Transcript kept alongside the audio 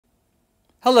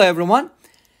Hello everyone.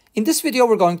 In this video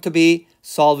we're going to be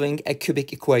solving a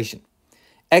cubic equation.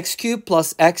 X cubed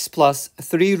plus x plus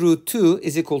 3 root 2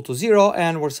 is equal to 0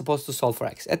 and we're supposed to solve for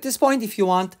x. At this point, if you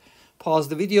want, pause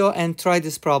the video and try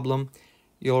this problem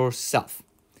yourself.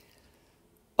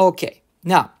 Okay,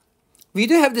 now we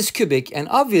do have this cubic and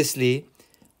obviously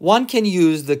one can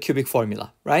use the cubic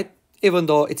formula, right? Even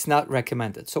though it's not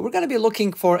recommended. So we're going to be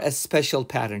looking for a special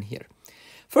pattern here.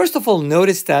 First of all,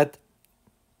 notice that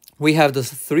we have the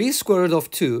 3 square root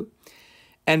of 2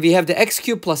 and we have the x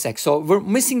cubed plus x. So we're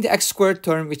missing the x squared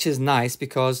term, which is nice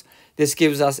because this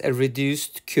gives us a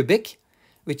reduced cubic,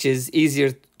 which is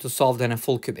easier to solve than a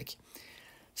full cubic.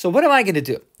 So what am I going to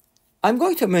do? I'm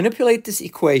going to manipulate this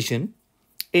equation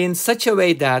in such a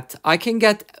way that I can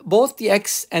get both the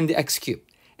x and the x cubed.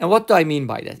 And what do I mean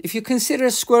by that? If you consider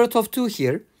square root of 2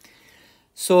 here,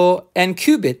 and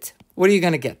cube it, what are you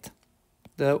going to get?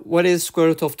 What is square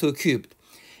root of 2 cubed?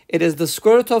 It is the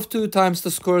square root of 2 times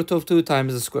the square root of 2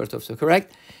 times the square root of 2,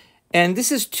 correct? And this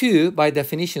is 2 by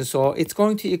definition, so it's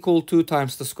going to equal 2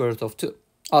 times the square root of 2.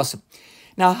 Awesome.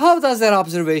 Now, how does that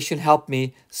observation help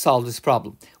me solve this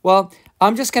problem? Well,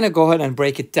 I'm just going to go ahead and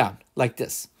break it down like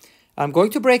this. I'm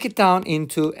going to break it down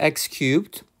into x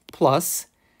cubed plus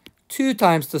 2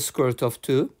 times the square root of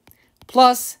 2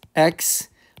 plus x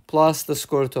plus the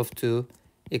square root of 2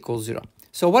 equals 0.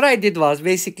 So what I did was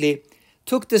basically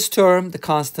took this term, the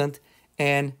constant,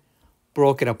 and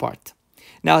broke it apart.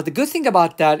 Now, the good thing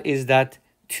about that is that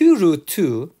 2 root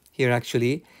 2 here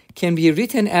actually can be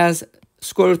written as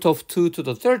square root of 2 to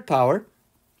the third power.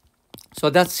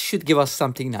 So that should give us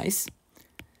something nice.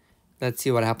 Let's see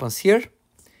what happens here.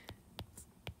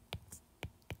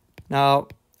 Now,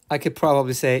 I could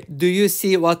probably say, do you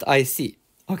see what I see?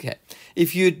 Okay,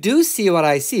 if you do see what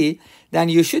I see, then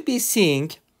you should be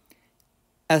seeing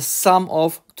a sum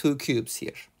of 2 cubes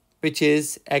here, which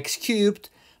is x cubed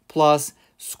plus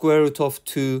square root of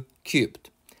 2 cubed.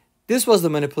 This was the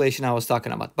manipulation I was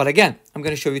talking about. But again, I'm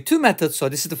going to show you 2 methods, so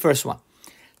this is the first one.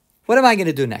 What am I going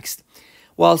to do next?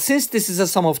 Well, since this is a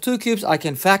sum of 2 cubes, I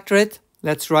can factor it.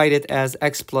 Let's write it as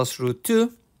x plus root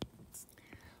 2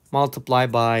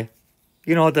 multiplied by,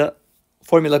 you know, the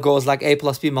formula goes like a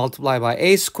plus b multiplied by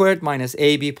a squared minus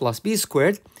ab plus b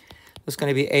squared. It's going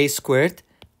to be a squared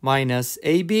minus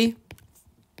ab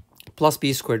plus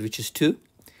b squared, which is 2.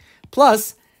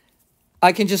 Plus,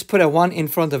 I can just put a 1 in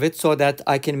front of it so that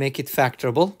I can make it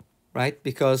factorable, right?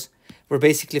 Because we're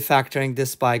basically factoring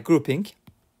this by grouping.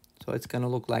 So it's going to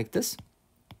look like this.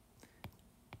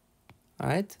 All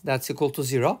right, that's equal to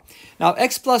 0. Now,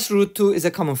 x plus root 2 is a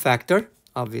common factor,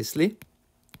 obviously.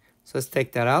 So let's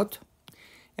take that out.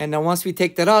 And now once we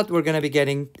take that out, we're going to be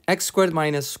getting x squared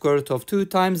minus square root of 2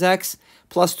 times x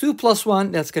plus 2 plus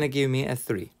 1. That's going to give me a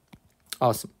 3.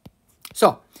 Awesome.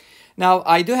 So now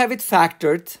I do have it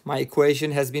factored. My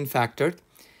equation has been factored.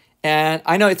 And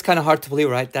I know it's kind of hard to believe,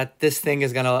 right, that this thing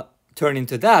is going to turn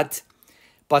into that.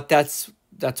 But that's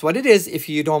what it is. If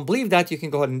you don't believe that, you can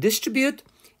go ahead and distribute.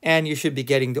 And you should be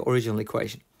getting the original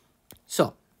equation.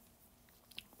 So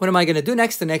what am I going to do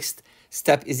next? The next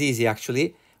step is easy,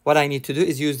 actually. What I need to do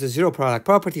is use the zero product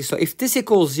property. So if this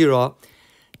equals 0,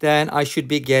 then I should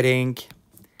be getting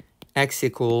x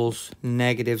equals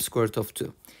negative square root of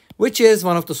 2, which is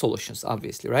one of the solutions,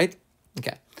 obviously, right?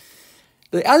 Okay.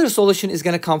 The other solution is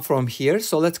going to come from here.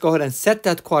 So let's go ahead and set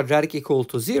that quadratic equal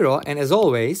to 0. And as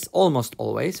always, almost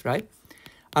always, right,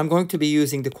 I'm going to be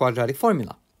using the quadratic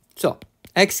formula. So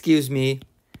x gives me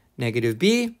negative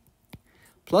b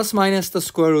plus minus the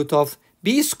square root of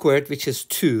b squared, which is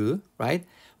 2, right,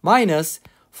 minus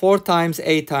 4 times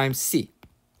a times c.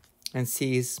 And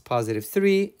c is positive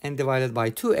 3, and divided by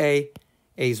 2a,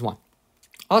 a is 1.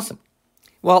 Awesome.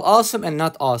 Well, awesome and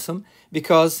not awesome,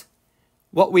 because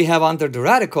what we have under the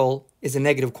radical is a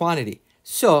negative quantity.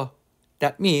 So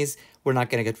that means we're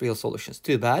not going to get real solutions.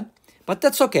 Too bad. But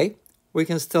that's okay. We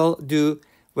can still do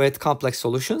with complex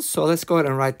solutions. So let's go ahead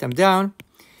and write them down.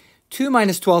 2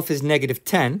 minus 12 is negative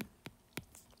 10.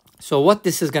 So what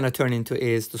this is going to turn into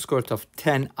is the square root of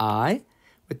 10i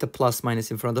with the plus minus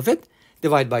in front of it,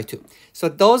 divided by 2. So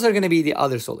those are going to be the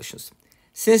other solutions.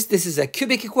 Since this is a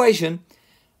cubic equation,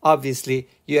 obviously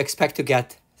you expect to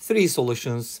get 3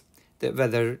 solutions,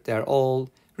 whether they're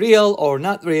all real or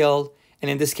not real.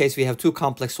 And in this case, we have 2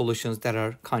 complex solutions that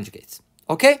are conjugates.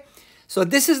 Okay, so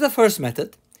this is the first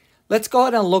method. Let's go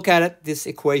ahead and look at it, this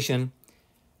equation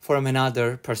from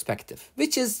another perspective,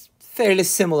 which is fairly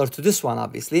similar to this one,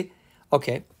 obviously.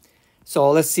 Okay, so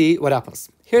let's see what happens.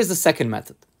 Here's the second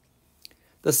method.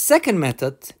 The second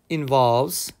method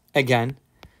involves, again,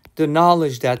 the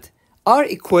knowledge that our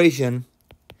equation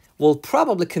will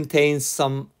probably contain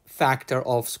some factor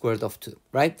of square root of 2,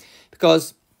 right? Because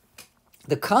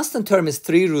the constant term is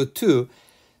 3 root 2.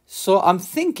 So I'm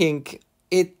thinking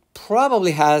it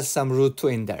probably has some root 2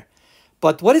 in there.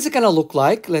 But what is it going to look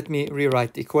like? Let me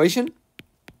rewrite the equation.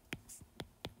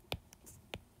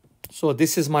 So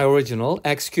this is my original,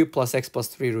 x cubed plus x plus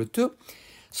 3 root 2.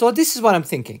 So this is what I'm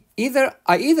thinking.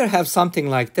 I either have something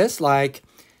like this, like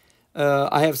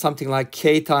I have something like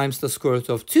k times the square root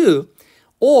of 2,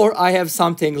 or I have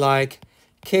something like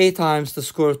k times the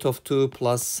square root of 2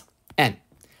 plus n.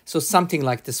 So something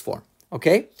like this form,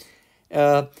 okay?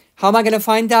 How am I going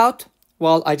to find out?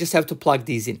 Well, I just have to plug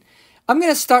these in. I'm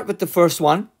going to start with the first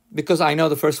one because I know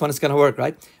the first one is going to work,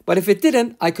 right? But if it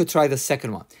didn't, I could try the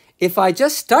second one. If I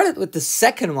just started with the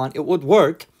second one, it would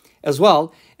work as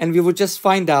well. And we would just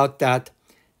find out that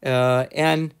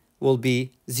n will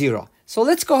be 0. So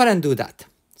let's go ahead and do that.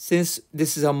 Since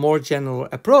this is a more general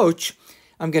approach,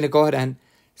 I'm going to go ahead and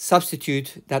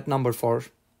substitute that number for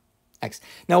x.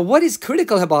 Now, what is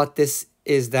critical about this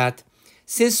is that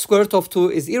since square root of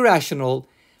 2 is irrational,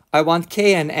 I want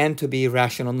k and n to be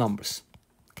rational numbers,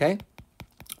 okay?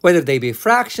 Whether they be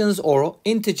fractions or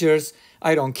integers,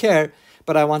 I don't care,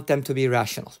 but I want them to be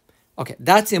rational. Okay,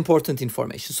 that's important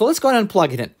information. So let's go ahead and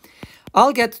plug it in.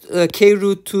 I'll get k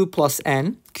root 2 plus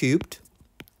n cubed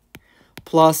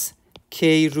plus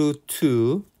k root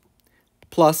 2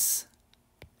 plus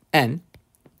n,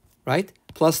 right?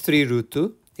 Plus 3 root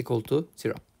 2 equal to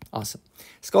 0. Awesome.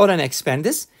 Let's go ahead and expand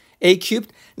this. A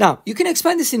cubed. Now, you can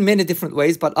expand this in many different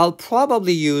ways, but I'll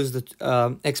probably use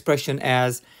the expression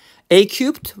as a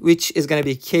cubed, which is going to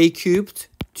be k cubed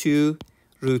 2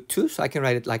 root 2. So I can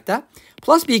write it like that.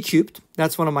 Plus b cubed.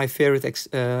 That's one of my favorite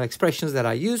expressions that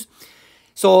I use.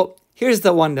 So here's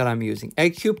the one that I'm using.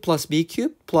 A cubed plus b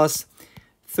cubed plus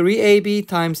 3ab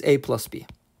times a plus b.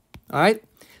 All right.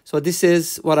 So this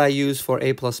is what I use for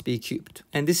a plus b cubed.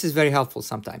 And this is very helpful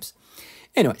sometimes.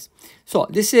 Anyways, so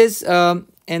this is,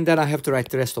 and then I have to write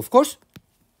the rest, of course.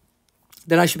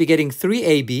 Then I should be getting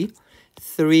 3ab,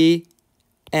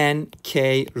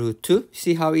 3nk root 2.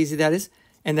 See how easy that is?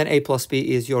 And then a plus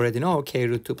b is, you already know, k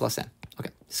root 2 plus n.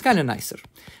 Okay, it's kind of nicer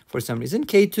for some reason.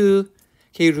 k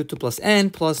root 2 plus n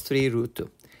plus 3 root 2.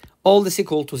 All this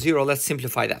equal to 0. Let's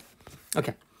simplify that.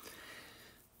 Okay.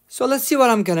 So let's see what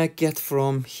I'm going to get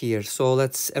from here. So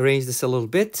let's arrange this a little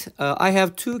bit. I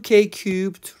have 2k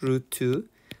cubed root 2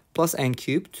 plus n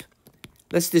cubed.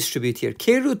 Let's distribute here.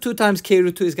 K root 2 times k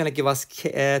root 2 is going to give us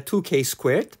 2k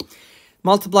squared.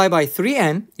 Multiply by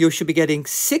 3n, you should be getting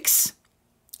 6,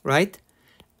 right?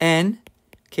 N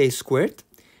k squared.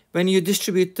 When you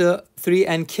distribute the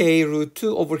 3n k root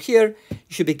 2 over here, you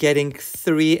should be getting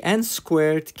 3n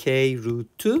squared k root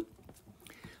 2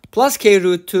 plus k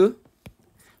root 2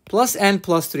 plus n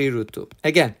plus 3 root 2.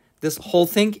 Again, this whole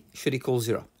thing should equal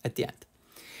 0 at the end.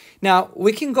 Now,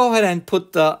 we can go ahead and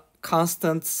put the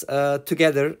constants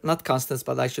together. Not constants,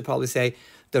 but I should probably say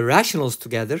the rationals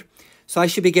together. So I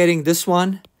should be getting this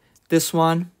one,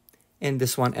 and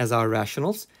this one as our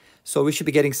rationals. So we should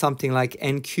be getting something like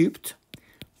n cubed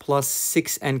plus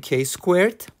 6nk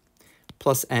squared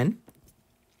plus n.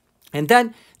 And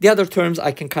then the other terms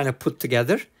I can kind of put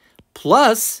together.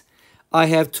 Plus, I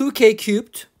have 2k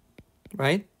cubed,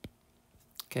 right?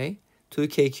 Okay,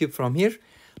 2k cubed from here,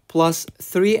 plus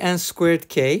 3n squared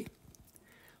k,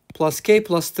 plus k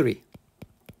plus 3.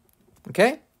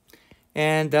 Okay?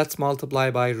 And that's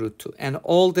multiplied by root 2. And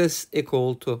all this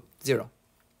equal to 0.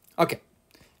 Okay.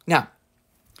 Now,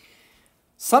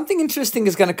 something interesting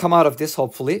is going to come out of this,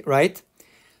 hopefully, right?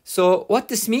 So what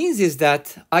this means is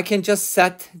that I can just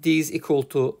set these equal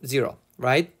to 0,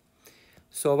 right?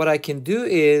 So what I can do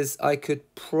is I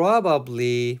could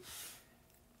probably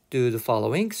do the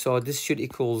following. So this should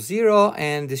equal 0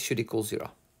 and this should equal 0.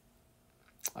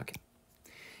 Okay.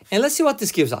 And let's see what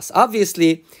this gives us.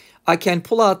 Obviously, I can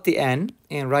pull out the n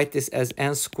and write this as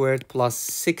n squared plus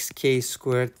 6k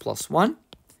squared plus 1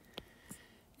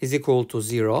 is equal to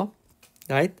 0,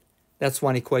 right? That's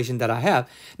one equation that I have.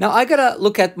 Now, I got to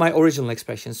look at my original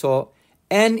expression. So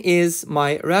n is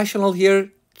my rational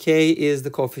here. K is the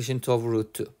coefficient of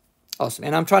root 2. Awesome.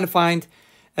 And I'm trying to find,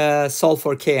 solve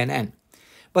for k and n.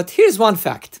 But here's one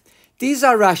fact. These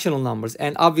are rational numbers,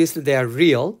 and obviously they are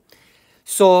real.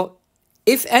 So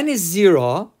if n is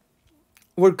 0,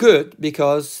 we're good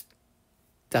because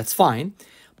that's fine.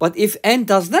 But if n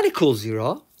does not equal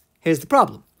 0, here's the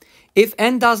problem. If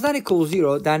n does not equal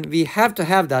 0, then we have to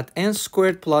have that n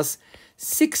squared plus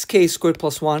 6k squared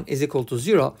plus 1 is equal to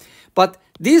 0. But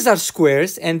these are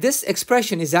squares, and this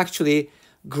expression is actually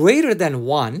greater than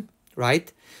 1,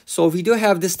 right? So we do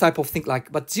have this type of thing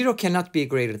like, but 0 cannot be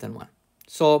greater than 1.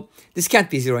 So this can't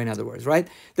be 0 in other words, right?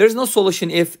 There's no solution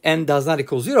if n does not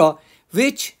equal 0,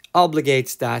 which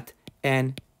obligates that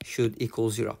n should equal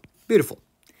 0. Beautiful.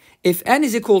 If n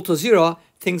is equal to 0,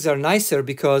 things are nicer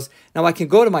because now I can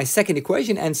go to my second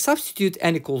equation and substitute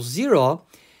n equals 0.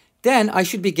 Then I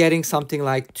should be getting something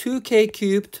like 2k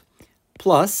cubed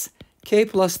plus k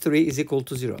plus 3 is equal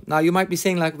to 0. Now you might be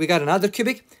saying like, we got another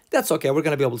cubic. That's okay. We're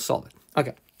going to be able to solve it.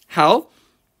 Okay. How?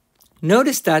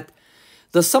 Notice that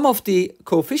the sum of the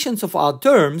coefficients of odd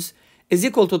terms is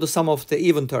equal to the sum of the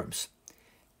even terms,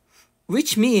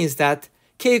 which means that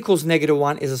k equals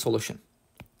 -1 is a solution.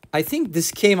 I think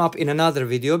this came up in another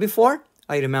video before.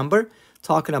 I remember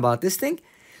talking about this thing.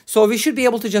 So we should be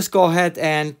able to just go ahead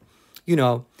and,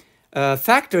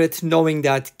 factor it knowing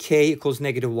that k equals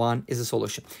 -1 is a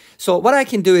solution. So what I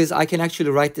can do is I can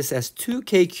actually write this as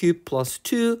 2k cubed plus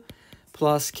 2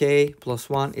 plus k plus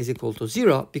 1 is equal to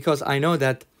 0 because I know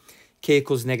that k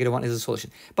equals -1 is a solution.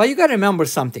 But you got to remember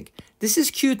something. This is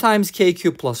q times k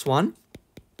cubed plus 1,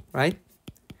 right?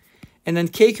 And then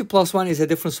k cubed plus 1 is a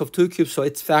difference of 2 cubes, so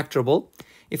it's factorable.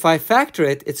 If I factor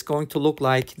it, it's going to look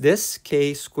like this,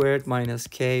 k squared minus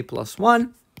k plus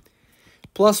 1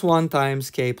 plus 1 times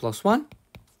k plus 1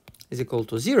 is equal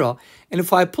to 0. And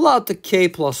if I pull out the k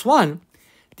plus 1,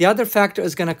 the other factor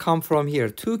is going to come from here,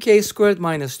 2k squared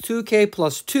minus 2k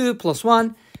plus 2 plus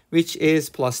 1, which is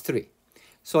plus 3.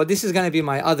 So this is going to be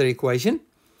my other equation.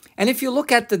 And if you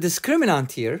look at the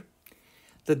discriminant here,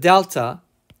 the delta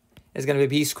is going to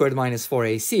be b squared minus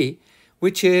 4ac,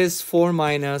 which is 4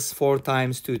 minus 4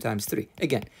 times 2 times 3.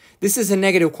 Again, this is a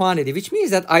negative quantity, which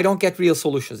means that I don't get real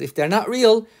solutions. If they're not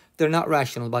real, they're not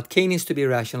rational. But k needs to be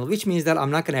rational, which means that I'm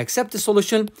not going to accept the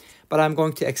solution, but I'm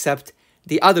going to accept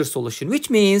the other solution, which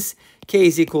means k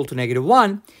is equal to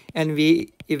 -1. And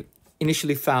we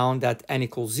initially found that n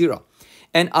equals 0.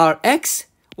 And our x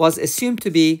was assumed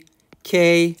to be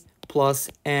k plus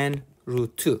n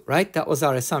root 2, right? That was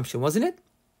our assumption, wasn't it?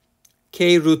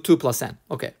 K root 2 plus n.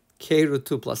 Okay, k root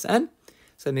 2 plus n.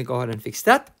 So let me go ahead and fix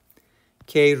that.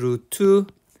 K root 2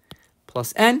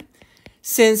 plus n.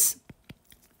 Since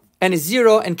n is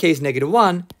 0 and k is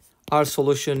 -1, our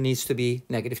solution needs to be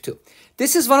 -2.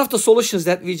 This is one of the solutions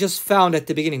that we just found at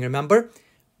the beginning, remember?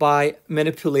 By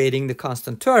manipulating the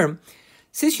constant term.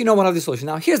 Since you know one of the solutions.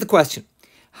 Now, here's the question.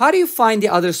 How do you find the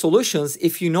other solutions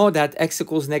if you know that x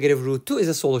equals -√2 is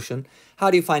a solution?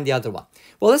 How do you find the other one?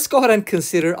 Well, let's go ahead and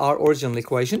consider our original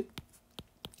equation,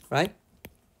 right?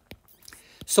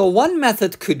 So one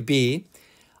method could be,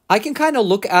 I can kind of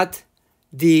look at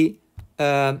the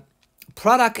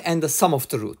product and the sum of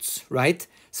the roots, right?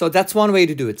 So that's one way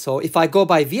to do it. So if I go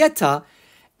by Vieta,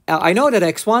 I know that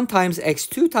x1 times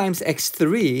x2 times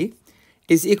x3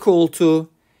 is equal to,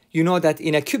 you know that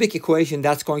in a cubic equation,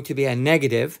 that's going to be a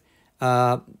negative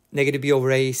b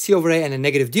over a, c over a, and a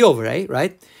negative d over a,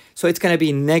 right? So it's going to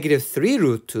be -3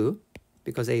 root 2,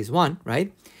 because a is 1,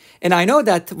 right? And I know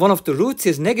that one of the roots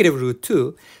is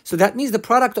 -√2, so that means the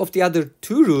product of the other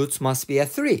two roots must be a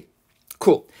 3.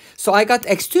 Cool. So I got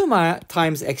x2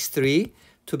 times x3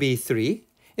 to be 3.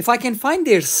 If I can find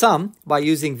their sum by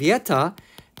using Vieta,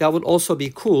 that would also be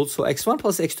cool. So x1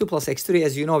 plus x2 plus x3,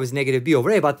 as you know, is -b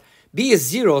over a, but b is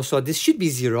 0, so this should be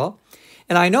 0.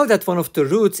 And I know that one of the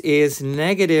roots is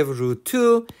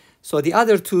 -√2, so the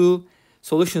other two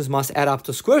solutions must add up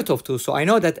to square root of 2. So I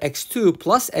know that x2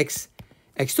 plus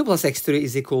x3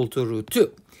 is equal to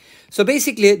 √2. So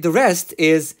basically, the rest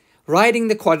is writing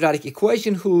the quadratic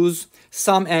equation whose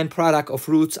sum and product of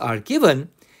roots are given,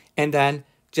 and then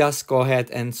just go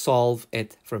ahead and solve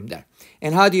it from there.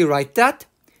 And how do you write that?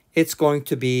 It's going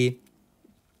to be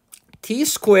t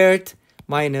squared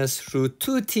minus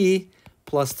 √2t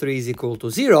plus 3 is equal to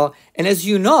 0. And as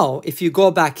you know, if you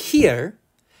go back here,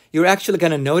 you're actually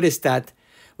going to notice that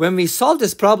when we solve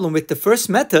this problem with the first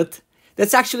method,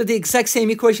 that's actually the exact same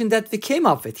equation that we came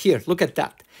up with. Here, look at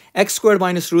that. X squared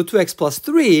minus √2x plus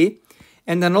 3.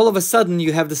 And then all of a sudden,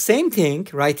 you have the same thing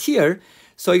right here.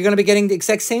 So you're going to be getting the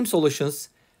exact same solutions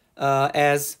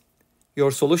as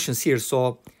your solutions here.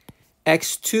 So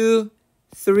x2,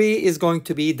 3 is going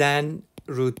to be then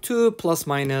 √2 plus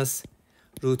minus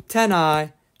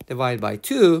 √10i divided by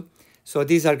 2. So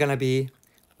these are going to be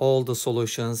all the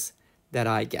solutions that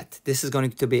I get. This is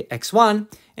going to be x1,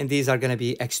 and these are going to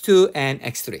be x2 and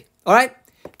x3. All right,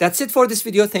 that's it for this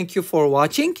video. Thank you for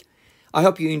watching. I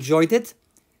hope you enjoyed it.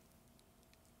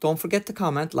 Don't forget to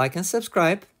comment, like, and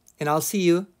subscribe, and I'll see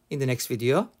you in the next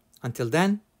video. Until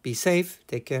then, be safe,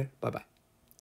 take care, bye-bye.